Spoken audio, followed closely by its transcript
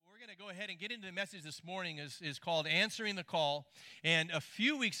ahead and get into the message this morning is called Answering the Call. And a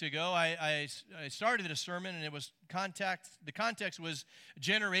few weeks ago, I started a sermon, and the context was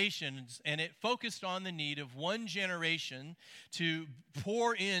generations, and it focused on the need of one generation to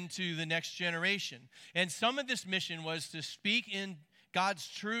pour into the next generation. And some of this mission was to speak in God's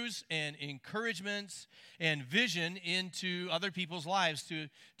truths and encouragements and vision into other people's lives,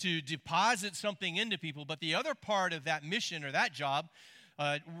 to deposit something into people. But the other part of that mission or that job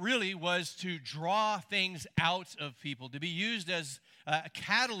really was to draw things out of people, to be used as a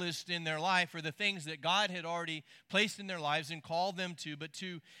catalyst in their life for the things that God had already placed in their lives and called them to, but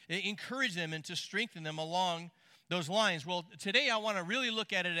to encourage them and to strengthen them along those lines. Well, today I want to really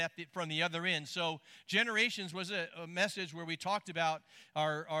look at it from the other end. So generations was a message where we talked about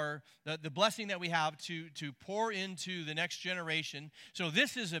the blessing that we have to pour into the next generation. So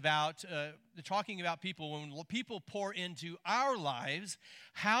this is about talking about people. When people pour into our lives,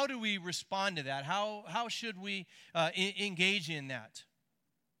 how do we respond to that? How should we engage in that?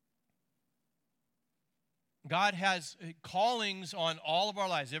 God has callings on all of our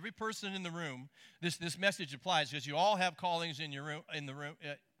lives. Every person in the room, this message applies because you all have callings in the room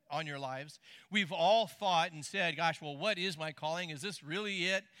on your lives. We've all thought and said, gosh, well, what is my calling? Is this really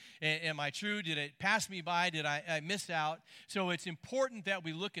it? Am I true? Did it pass me by? Did I miss out? So it's important that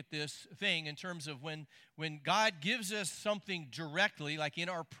we look at this thing in terms of when God gives us something directly, like in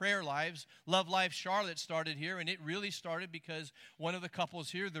our prayer lives. Love Life Charlotte started here, and it really started because one of the couples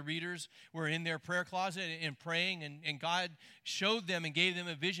here, the readers, were in their prayer closet and praying, and God showed them and gave them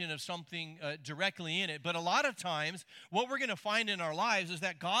a vision of something directly in it. But a lot of times, what we're going to find in our lives is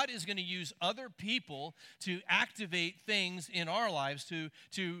that God is going to use other people to activate things in our lives, to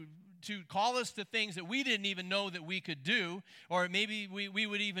call us to things that we didn't even know that we could do, or maybe we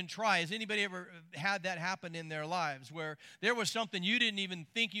would even try. Has anybody ever had that happen in their lives, where there was something you didn't even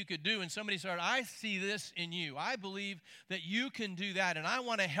think you could do, and somebody started, I see this in you. I believe that you can do that, and I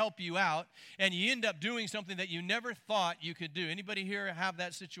want to help you out, and you end up doing something that you never thought you could do. Anybody here have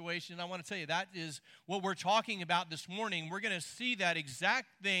that situation? I want to tell you, that is what we're talking about this morning. We're going to see that exact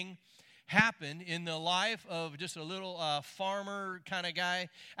thing happened in the life of just a little farmer kind of guy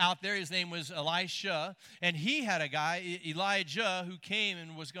out there. His name was Elisha, and he had a guy, Elijah, who came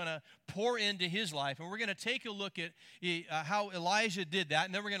and was going to pour into his life. And we're going to take a look at how Elijah did that,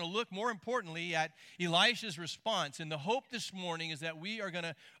 and then we're going to look, more importantly, at Elisha's response. And the hope this morning is that we are going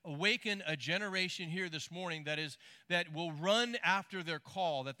to awaken a generation here this morning that will run after their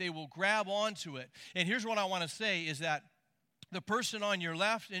call, that they will grab onto it. And here's what I want to say is that the person on your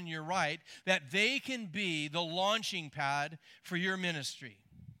left and your right, that they can be the launching pad for your ministry.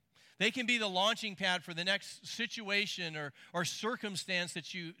 They can be the launching pad for the next situation or circumstance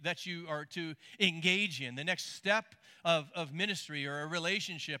that you are to engage in, the next step of ministry or a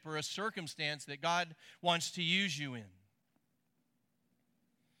relationship or a circumstance that God wants to use you in.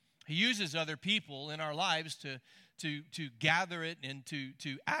 He uses other people in our lives to gather it and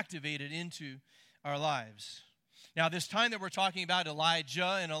to activate it into our lives. Now, this time that we're talking about,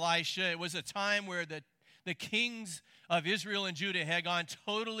 Elijah and Elisha, it was a time where the kings of Israel and Judah had gone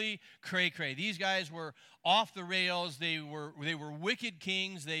totally cray-cray. These guys were off the rails. They were wicked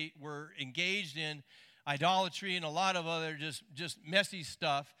kings. They were engaged in idolatry and a lot of other just messy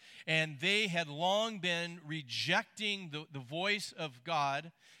stuff. And they had long been rejecting the voice of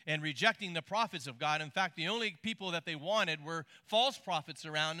God and rejecting the prophets of God. In fact, the only people that they wanted were false prophets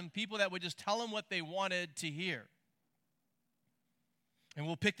around them, people that would just tell them what they wanted to hear. And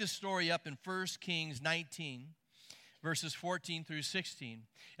we'll pick this story up in 1 Kings 19, verses 14 through 16.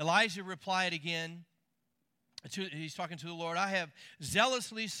 Elijah replied again, he's talking to the Lord, I have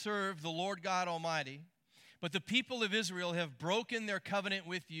zealously served the Lord God Almighty, but the people of Israel have broken their covenant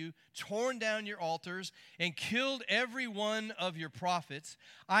with you, torn down your altars, and killed every one of your prophets.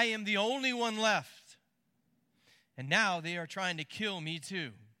 I am the only one left, and now they are trying to kill me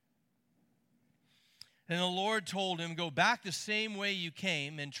too. And the Lord told him, go back the same way you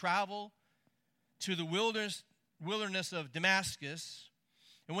came and travel to the wilderness of Damascus.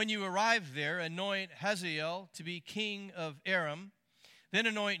 And when you arrive there, anoint Hazael to be king of Aram. Then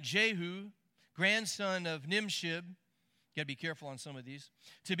anoint Jehu, grandson of Nimshib. You got to be careful on some of these.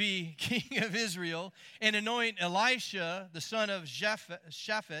 To be king of Israel. And anoint Elisha, the son of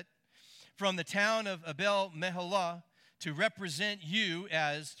Shaphat, from the town of Abel Meholah, to replace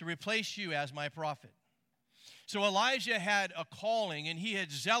you as my prophet. So Elijah had a calling, and he had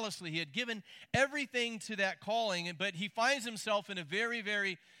given everything to that calling, but he finds himself in a very,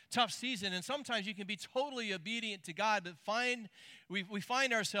 very tough season. And sometimes you can be totally obedient to God, but we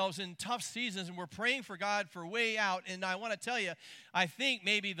find ourselves in tough seasons, and we're praying for God for a way out. And I want to tell you, I think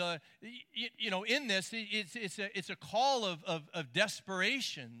maybe in this, it's a call of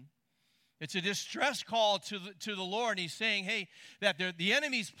desperation. It's a distress call to the Lord. And he's saying, hey, that the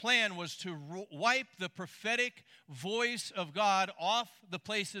enemy's plan was to wipe the prophetic voice of God off the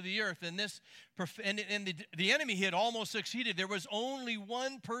place of the earth. And the enemy had almost succeeded. There was only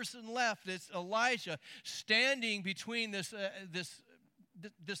one person left. It's Elijah standing between this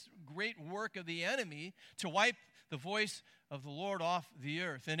great work of the enemy to wipe the voice of the Lord off the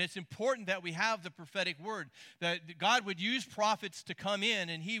earth. And it's important that we have the prophetic word, that God would use prophets to come in,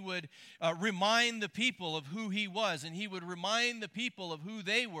 and he would remind the people of who he was, and he would remind the people of who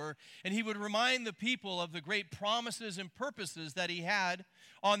they were, and he would remind the people of the great promises and purposes that he had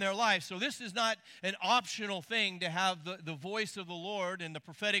on their life. So this is not an optional thing to have the voice of the Lord and the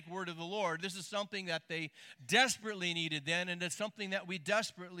prophetic word of the Lord. This is something that they desperately needed then, and it's something that we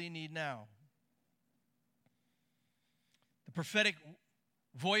desperately need now. The prophetic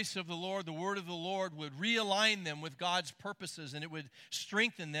voice of the Lord, the word of the Lord, would realign them with God's purposes, and it would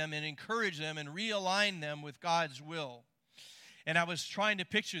strengthen them and encourage them and realign them with God's will. And I was trying to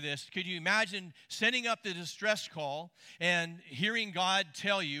picture this. Could you imagine setting up the distress call and hearing God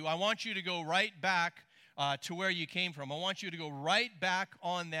tell you, I want you to go right back to where you came from. I want you to go right back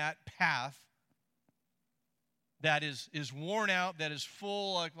on that path that is worn out, that is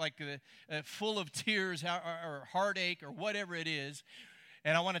full full of tears or heartache or whatever it is.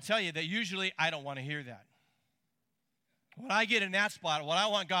 And I want to tell you that usually I don't want to hear that. When I get in that spot, what I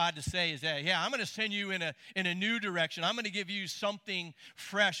want God to say is that, yeah, I'm going to send you in a new direction. I'm going to give you something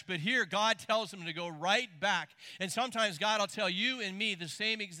fresh. But here, God tells him to go right back. And sometimes God will tell you and me the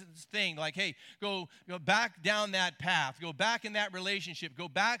same thing, like, hey, go back down that path. Go back in that relationship. Go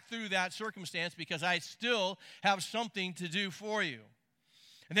back through that circumstance, because I still have something to do for you.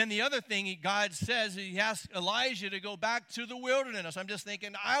 And then the other thing God says, he asks Elijah to go back to the wilderness. I'm just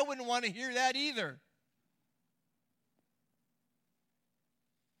thinking, I wouldn't want to hear that either.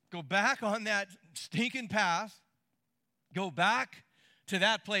 Go back on that stinking path. Go back to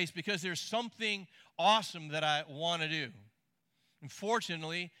that place, because there's something awesome that I want to do. And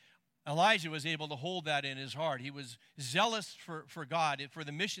fortunately, Elijah was able to hold that in his heart. He was zealous for God, for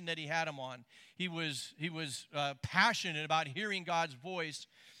the mission that he had him on. He was passionate about hearing God's voice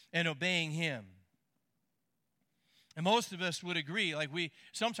and obeying him. And most of us would agree.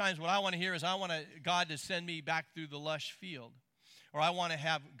 Sometimes what I want to hear is I want God to send me back through the lush field. Or I want to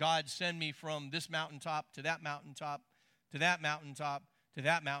have God send me from this mountaintop to that mountaintop, to that mountaintop, to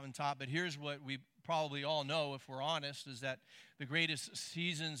that mountaintop. But here's what we probably all know, if we're honest, is that the greatest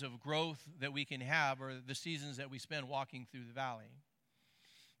seasons of growth that we can have are the seasons that we spend walking through the valley.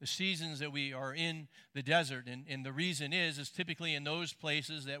 The seasons that we are in the desert. And the reason is typically in those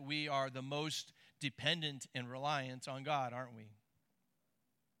places that we are the most dependent and reliant on God, aren't we?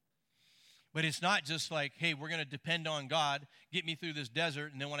 But it's not just like, hey, we're going to depend on God, get me through this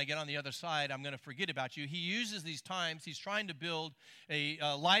desert, and then when I get on the other side, I'm going to forget about you. He uses these times. He's trying to build a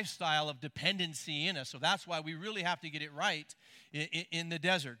lifestyle of dependency in us. So that's why we really have to get it right in the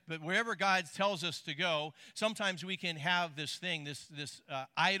desert. But wherever God tells us to go, sometimes we can have this thing, this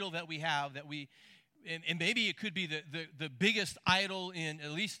idol that we have that we, and maybe it could be the biggest idol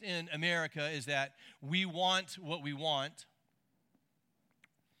at least in America, is that we want what we want.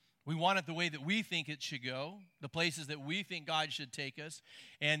 We want it the way that we think it should go, the places that we think God should take us.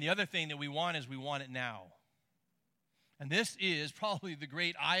 And the other thing that we want is we want it now. And this is probably the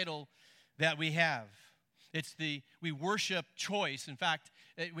great idol that we have. We worship choice. In fact,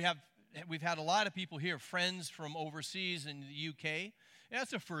 we've had a lot of people here, friends from overseas in the UK.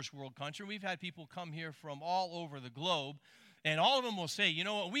 That's a first world country. We've had people come here from all over the globe. And all of them will say, you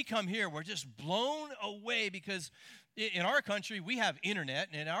know what, we come here, we're just blown away, because in our country, we have internet.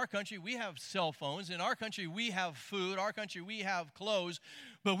 And in our country, we have cell phones. In our country, we have food. Our country, we have clothes.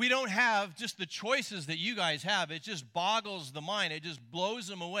 But we don't have just the choices that you guys have. It just boggles the mind. It just blows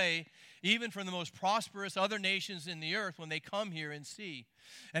them away, even from the most prosperous other nations in the earth, when they come here and see.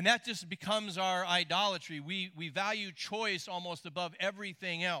 And that just becomes our idolatry. We value choice almost above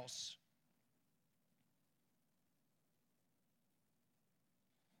everything else.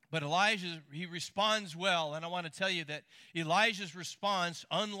 But Elijah, he responds well, and I want to tell you that Elijah's response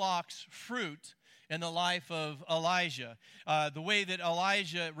unlocks fruit in the life of Elijah. The way that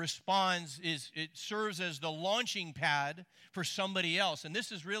Elijah responds is it serves as the launching pad for somebody else. And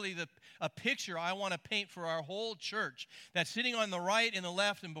this is really a picture I want to paint for our whole church, that sitting on the right and the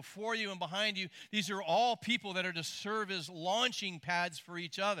left and before you and behind you, these are all people that are to serve as launching pads for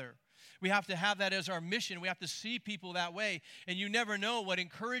each other. We have to have that as our mission. We have to see people that way. And you never know what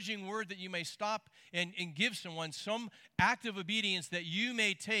encouraging word that you may stop and give someone, some act of obedience that you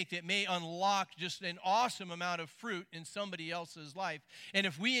may take that may unlock just an awesome amount of fruit in somebody else's life. And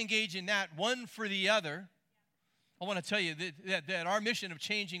if we engage in that, one for the other, I want to tell you that our mission of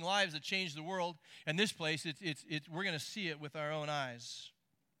changing lives, that change the world, and this place, we're going to see it with our own eyes.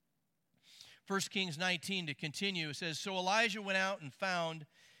 1 Kings 19, to continue, it says, So Elijah went out and found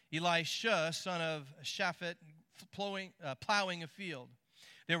Elisha, son of Shaphat, plowing a field.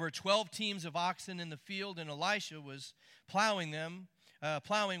 There were 12 teams of oxen in the field, and Elisha was plowing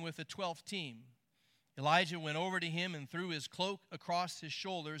with the 12th team. Elijah went over to him and threw his cloak across his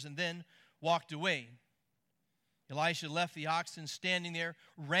shoulders and then walked away. Elisha left the oxen standing there,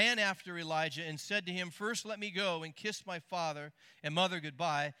 ran after Elijah, and said to him, First let me go and kiss my father and mother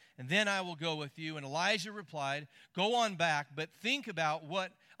goodbye, and then I will go with you. And Elijah replied, Go on back, but think about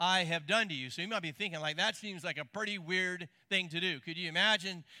what I have done to you. So you might be thinking, like, that seems like a pretty weird thing to do. Could you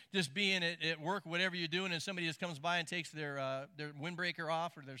imagine just being at work, whatever you're doing, and somebody just comes by and takes their windbreaker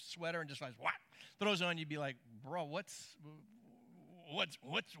off or their sweater and just like, what? Throws on, you'd be like, bro, what's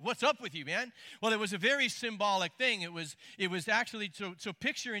up with you, man? Well, it was a very symbolic thing. It was actually, so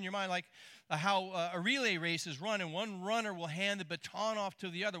picture in your mind like how a relay race is run, and one runner will hand the baton off to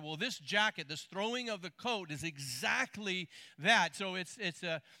the other. Well, this jacket, this throwing of the coat is exactly that. So it's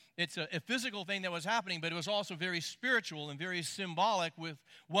a physical thing that was happening, but it was also very spiritual and very symbolic with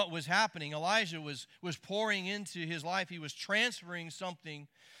what was happening. Elijah was pouring into his life. He was transferring something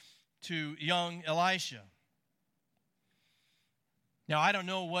to young Elisha. Now, I don't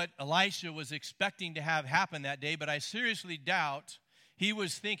know what Elisha was expecting to have happen that day, but I seriously doubt he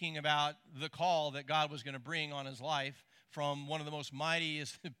was thinking about the call that God was going to bring on his life from one of the most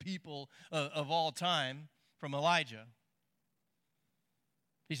mightiest people of all time, from Elijah.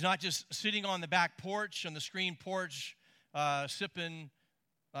 He's not just sitting on the back porch, on the screen porch, sipping,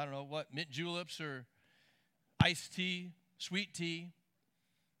 I don't know what, mint juleps or iced tea, sweet tea,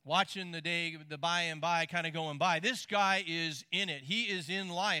 watching the day, the by and by kind of going by. This guy is in it. He is in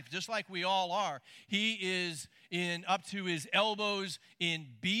life, just like we all are. He is up to his elbows in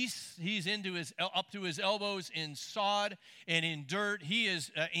beasts. He's up to his elbows in sod and in dirt. He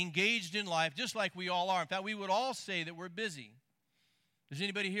is engaged in life, just like we all are. In fact, we would all say that we're busy. Does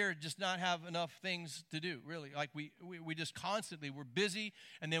anybody here just not have enough things to do, really? Like we just constantly, we're busy,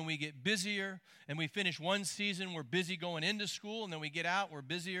 and then we get busier, and we finish one season, we're busy going into school, and then we get out, we're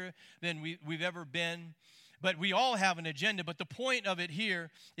busier than we've ever been. But we all have an agenda. But the point of it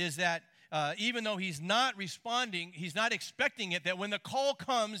here is that even though he's not responding, he's not expecting it, that when the call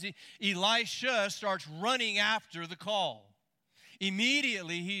comes, Elisha starts running after the call.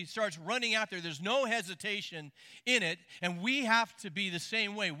 Immediately, he starts running out there. There's no hesitation in it, and we have to be the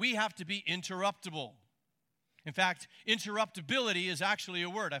same way. We have to be interruptible. In fact, interruptibility is actually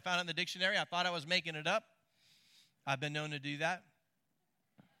a word. I found it in the dictionary. I thought I was making it up. I've been known to do that,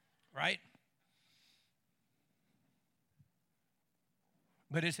 right?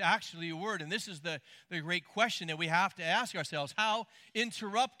 But it's actually a word, and this is the great question that we have to ask ourselves. How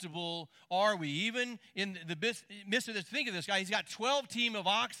interruptible are we? Even in the midst of this, think of this guy. He's got 12 team of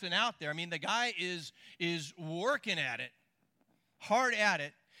oxen out there. I mean, the guy is working at it, hard at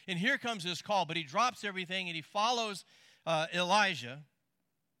it. And here comes this call, but he drops everything, and he follows Elijah.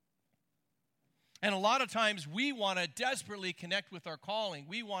 And a lot of times we want to desperately connect with our calling.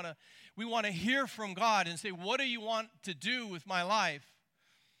 We want to hear from God and say, what do you want to do with my life?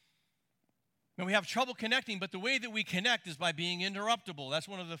 And we have trouble connecting, but the way that we connect is by being interruptible. That's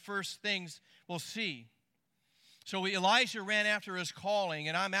one of the first things we'll see. So Elijah ran after his calling,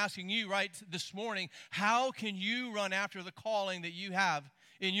 and I'm asking you right this morning, how can you run after the calling that you have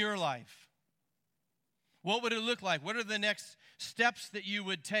in your life? What would it look like? What are the next steps that you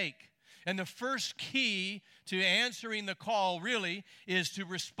would take? And the first key to answering the call really is to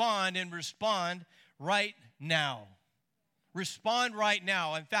respond, and respond right now. Respond right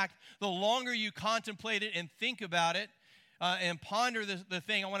now. In fact, the longer you contemplate it and think about it, and ponder the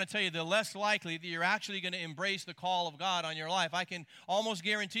thing, I want to tell you, the less likely that you're actually going to embrace the call of God on your life. I can almost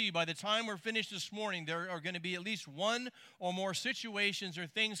guarantee you by the time we're finished this morning, there are going to be at least one or more situations or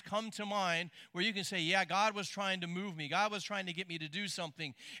things come to mind where you can say, yeah, God was trying to move me. God was trying to get me to do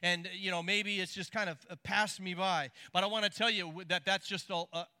something. And, maybe it's just kind of passed me by. But I want to tell you that that's just,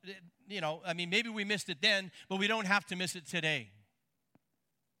 maybe we missed it then, but we don't have to miss it today.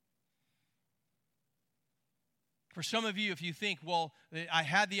 For some of you, if you think, well, I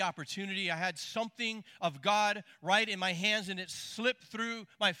had the opportunity, I had something of God right in my hands and it slipped through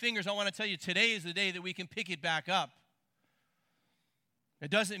my fingers, I want to tell you today is the day that we can pick it back up.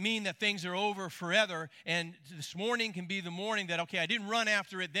 It doesn't mean that things are over forever, and this morning can be the morning that, okay, I didn't run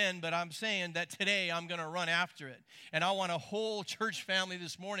after it then, but I'm saying that today I'm going to run after it. And I want a whole church family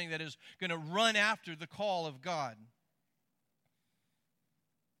this morning that is going to run after the call of God.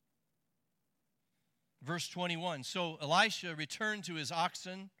 Verse 21, so Elisha returned to his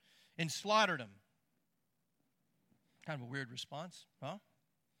oxen and slaughtered them. Kind of a weird response, huh?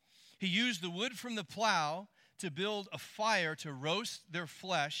 He used the wood from the plow to build a fire to roast their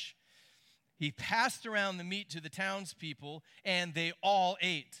flesh. He passed around the meat to the townspeople, and they all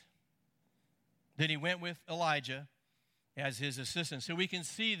ate. Then he went with Elijah as his assistant. So we can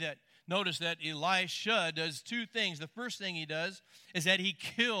see that, notice that Elisha does two things. The first thing he does is that he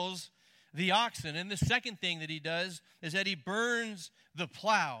kills the oxen. And the second thing that he does is that he burns the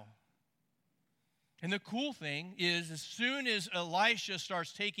plow. And the cool thing is, as soon as Elisha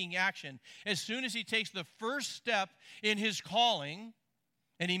starts taking action, as soon as he takes the first step in his calling,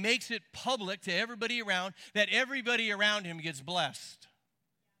 and he makes it public to everybody around, that everybody around him gets blessed.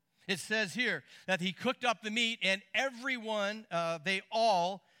 It says here that he cooked up the meat, and everyone, they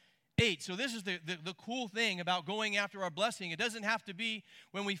all ate. So this is the cool thing about going after our blessing. It doesn't have to be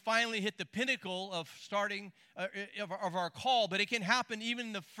when we finally hit the pinnacle of starting of our call, but it can happen even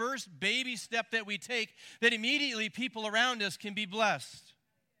in the first baby step that we take, that immediately people around us can be blessed.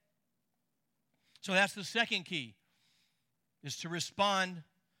 So that's the second key, is to respond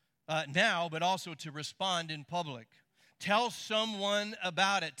now, but also to respond in public. Tell someone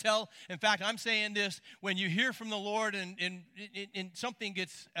about it. In fact, I'm saying this, when you hear from the Lord and something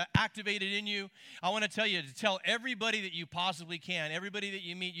gets activated in you, I want to tell you to tell everybody that you possibly can, everybody that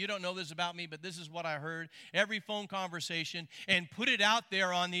you meet. You don't know this about me, but this is what I heard. Every phone conversation, and put it out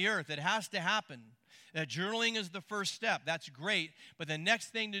there on the earth. It has to happen. Journaling is the first step. That's great. But the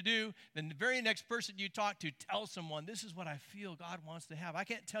next thing to do, the very next person you talk to, tell someone, this is what I feel God wants to have. I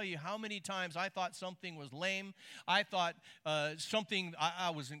can't tell you how many times I thought something was lame. I thought I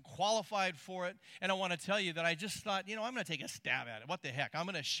wasn't qualified for it. And I want to tell you that I just thought, I'm going to take a stab at it. What the heck? I'm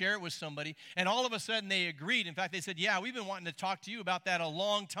going to share it with somebody. And all of a sudden they agreed. In fact, they said, yeah, we've been wanting to talk to you about that a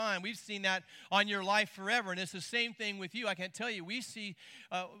long time. We've seen that on your life forever. And it's the same thing with you. I can't tell you. We see,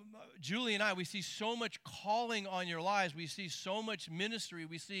 Julie and I, we see so much calling on your lives. We see so much ministry.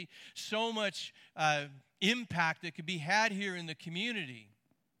 We see so much impact that could be had here in the community.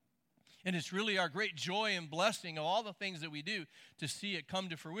 And it's really our great joy and blessing of all the things that we do to see it come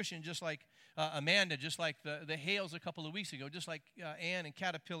to fruition, just like Amanda, just like the Hales a couple of weeks ago, just like Ann and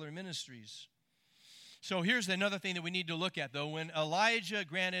Caterpillar Ministries. So here's another thing that we need to look at, though. When Elijah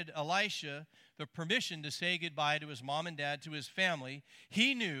granted Elisha the permission to say goodbye to his mom and dad, to his family,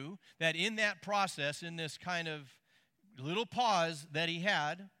 he knew that in that process, in this kind of little pause that he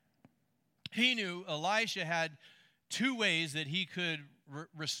had, he knew Elisha had two ways that he could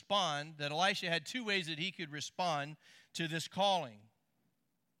respond, that Elisha had two ways that he could respond to this calling.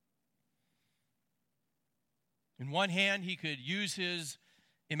 In one hand, he could use his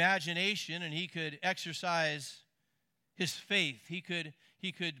imagination and he could exercise his faith. He could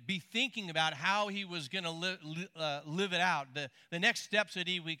be thinking about how he was going to live it out, the next steps that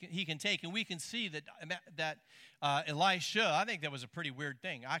he can take. And we can see that Elisha, I think that was a pretty weird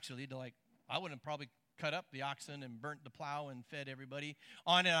thing, actually, I wouldn't have probably cut up the oxen and burnt the plow and fed everybody.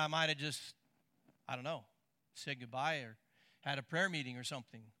 On it, I might have just, said goodbye or had a prayer meeting or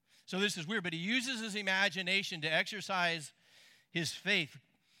something. So this is weird, but he uses his imagination to exercise his faith.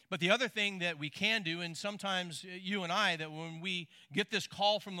 But the other thing that we can do, and sometimes you and I, that when we get this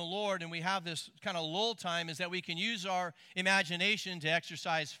call from the Lord and we have this kind of lull time, is that we can use our imagination to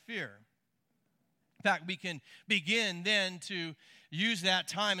exercise fear. In fact, we can begin then to use that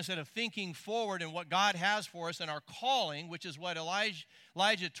time instead of thinking forward and what God has for us and our calling, which is what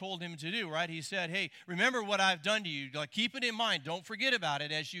Elijah told him to do, right? He said, hey, remember what I've done to you. Keep it in mind. Don't forget about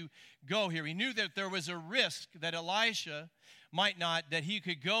it as you go here. He knew that there was a risk that Elisha might not, that he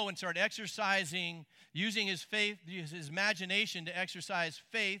could go and start exercising, using his faith, his imagination to exercise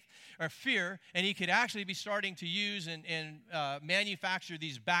faith or fear, and he could actually be starting to use and manufacture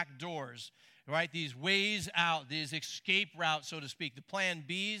these back doors, right? These ways out, these escape routes, so to speak, the plan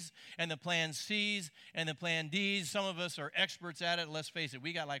Bs and the plan Cs and the plan Ds. Some of us are experts at it. Let's face it,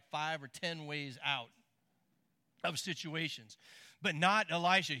 we got like 5 or 10 ways out of situations. But not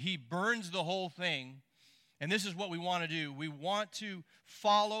Elisha. He burns the whole thing. And this is what we want to do. We want to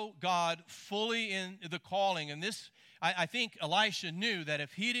follow God fully in the calling. And this, I think Elisha knew that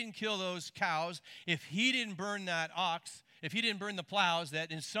if he didn't kill those cows, if he didn't burn that ox, if he didn't burn the plows, that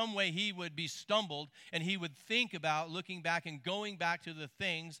in some way he would be stumbled and he would think about looking back and going back to the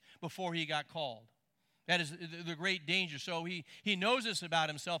things before he got called. That is the great danger. So he knows this about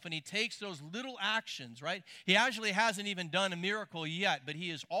himself, and he takes those little actions, right? He actually hasn't even done a miracle yet, but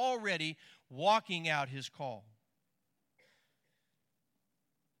he is already walking out his call.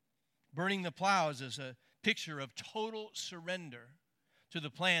 Burning the plows is a picture of total surrender to the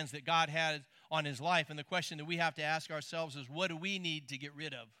plans that God had on his life. And the question that we have to ask ourselves is, what do we need to get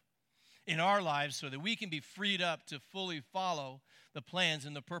rid of in our lives so that we can be freed up to fully follow the plans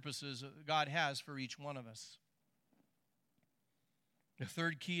and the purposes God has for each one of us? The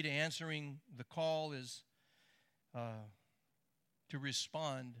third key to answering the call is to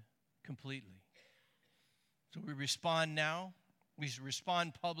respond completely. So we respond now, we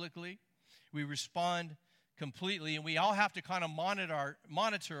respond publicly, we respond completely, and we all have to kind of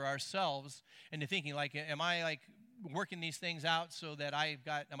monitor ourselves into thinking, like, am I like working these things out so that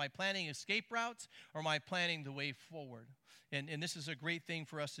am I planning escape routes, or am I planning the way forward? And this is a great thing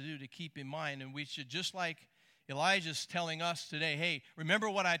for us to do, to keep in mind. And we should, just like Elijah's telling us today, hey, remember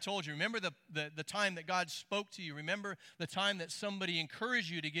what I told you. Remember the time that God spoke to you. Remember the time that somebody encouraged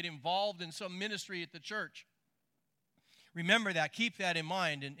you to get involved in some ministry at the church. Remember that. Keep that in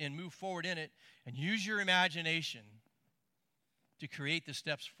mind and move forward in it. And use your imagination to create the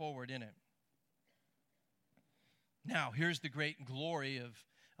steps forward in it. Now, here's the great glory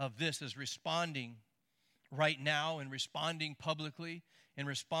of this, is responding right now and responding publicly and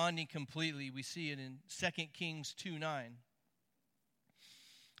responding completely. We see it in 2 Kings 2:9.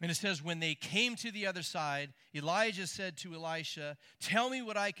 And it says, when they came to the other side, Elijah said to Elisha, tell me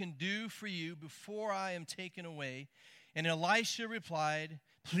what I can do for you before I am taken away. And Elisha replied,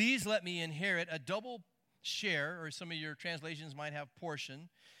 please let me inherit a double share, or some of your translations might have portion,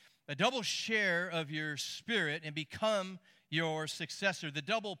 a double share of your spirit and become your successor. The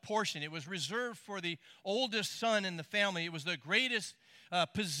double portion, it was reserved for the oldest son in the family. It was the greatest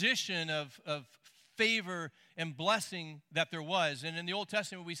position of favor and blessing that there was. And in the Old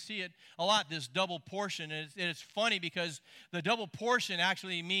Testament, we see it a lot, this double portion. And it's funny because the double portion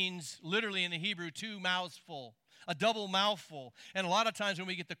actually means, literally in the Hebrew, 2 mouths full. A double mouthful. And a lot of times when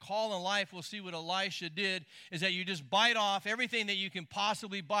we get the call in life, we'll see what Elisha did, is that you just bite off everything that you can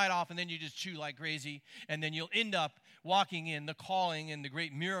possibly bite off, and then you just chew like crazy, and then you'll end up walking in the calling and the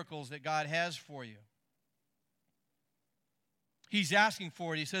great miracles that God has for you. He's asking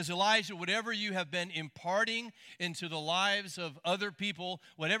for it. He says, Elijah, whatever you have been imparting into the lives of other people,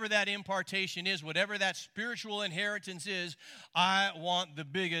 whatever that impartation is, whatever that spiritual inheritance is, I want the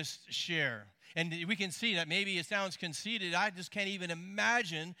biggest share. And we can see that maybe it sounds conceited. I just can't even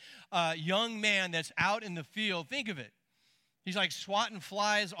imagine a young man that's out in the field. Think of it. He's like swatting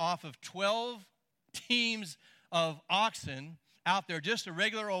flies off of 12 teams of oxen out there, just a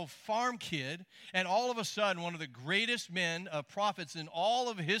regular old farm kid. And all of a sudden, one of the greatest men, prophets in all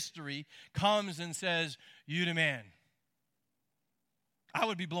of history, comes and says, you demand. I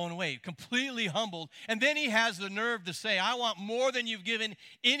would be blown away, completely humbled. And then he has the nerve to say, I want more than you've given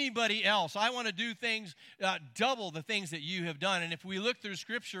anybody else. I want to do things, double the things that you have done. And if we look through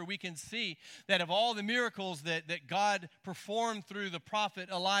Scripture, we can see that of all the miracles that God performed through the prophet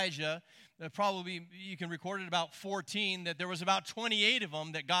Elijah, probably you can record it about 14, that there was about 28 of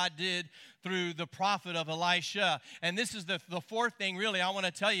them that God did through the prophet of Elisha. And this is the fourth thing, really, I want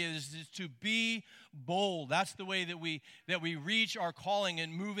to tell you is to be bold. That's the way that we reach our calling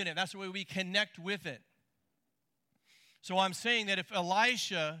and move in it. That's the way we connect with it. So I'm saying that if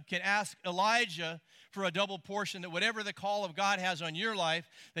Elisha can ask Elijah for a double portion, that whatever the call of God has on your life,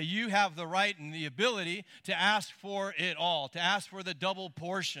 that you have the right and the ability to ask for it all, to ask for the double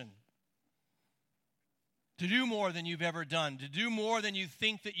portion. To do more than you've ever done, to do more than you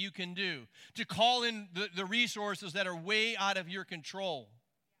think that you can do, to call in the resources that are way out of your control.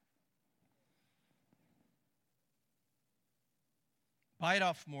 Bite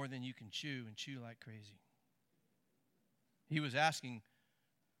off more than you can chew and chew like crazy. He was asking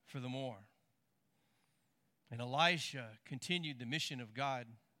for the more. And Elisha continued the mission of God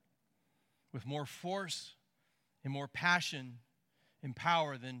with more force and more passion and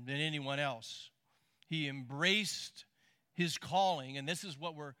power than anyone else. He embraced his calling, and this is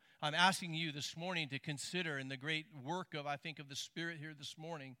what I'm asking you this morning to consider in the great work of, I think, of the Spirit here this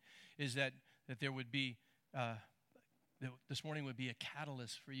morning, is that there would be, that this morning would be a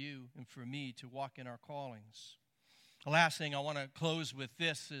catalyst for you and for me to walk in our callings. The last thing I want to close with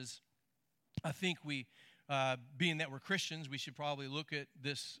this is, I think being that we're Christians, we should probably look at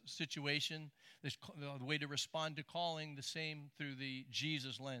this situation, the way to respond to calling, the same through the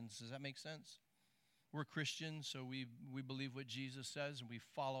Jesus lens. Does that make sense? We're Christians, so we believe what Jesus says, and we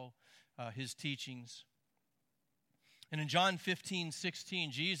follow his teachings. And in John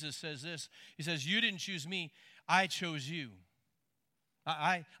 15:16, Jesus says this. He says, "You didn't choose me, I chose you.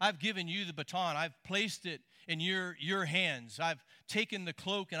 I've given you the baton. I've placed it in your hands. I've taken the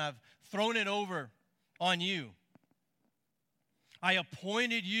cloak and I've thrown it over on you. I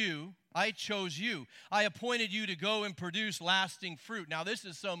appointed you. I chose you. I appointed you to go and produce lasting fruit." Now, this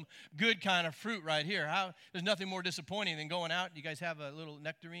is some good kind of fruit right here. There's nothing more disappointing than going out. You guys have a little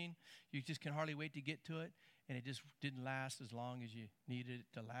nectarine. You just can hardly wait to get to it, and it just didn't last as long as you needed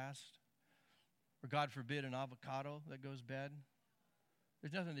it to last. Or, God forbid, an avocado that goes bad.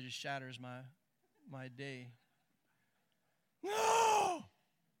 There's nothing that just shatters my day. No!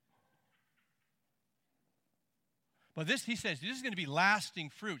 But he says, this is going to be lasting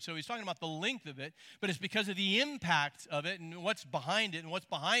fruit. So he's talking about the length of it, but it's because of the impact of it and what's behind it. And what's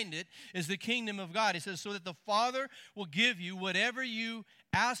behind it is the kingdom of God. He says, so that the Father will give you whatever you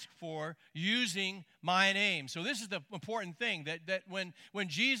ask for using my name. So this is the important thing, that when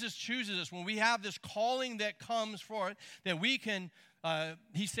Jesus chooses us, when we have this calling that comes forth, that we can,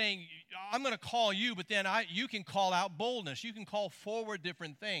 he's saying, I'm going to call you, but then you can call out boldness. You can call forward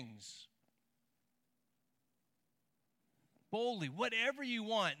different things. Boldly, whatever you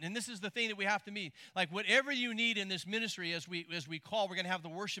want. And this is the thing that we have to meet. Like, whatever you need in this ministry, as we call, we're going to have the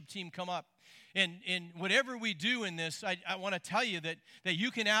worship team come up. And whatever we do in this, I want to tell you that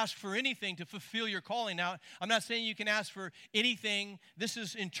you can ask for anything to fulfill your calling. Now, I'm not saying you can ask for anything. This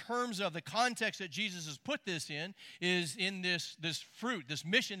is in terms of the context that Jesus has put this in, is in this fruit, this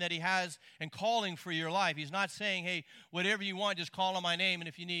mission that he has and calling for your life. He's not saying, hey, whatever you want, just call on my name, and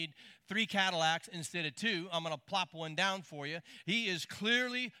if you need 3 Cadillacs instead of 2, I'm going to plop one down for you. He is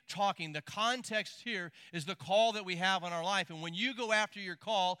clearly talking. The context here is the call that we have on our life. And when you go after your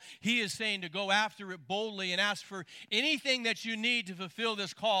call, he is saying to go after it boldly and ask for anything that you need to fulfill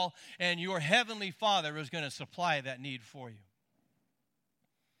this call, and your heavenly Father is going to supply that need for you.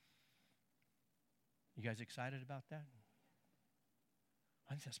 You guys excited about that?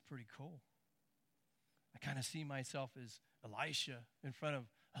 I think that's pretty cool. I kind of see myself as Elisha in front of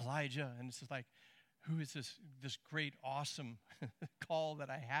Elijah, and it's just like, who is this great, awesome call that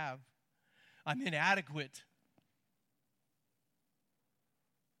I have? I'm inadequate.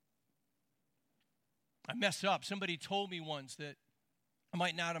 I mess up. Somebody told me once that I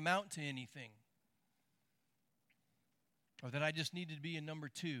might not amount to anything, or that I just needed to be a number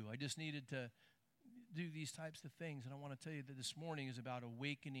 2. I just needed to do these types of things. And I want to tell you that this morning is about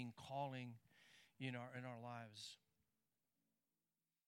awakening calling in our lives.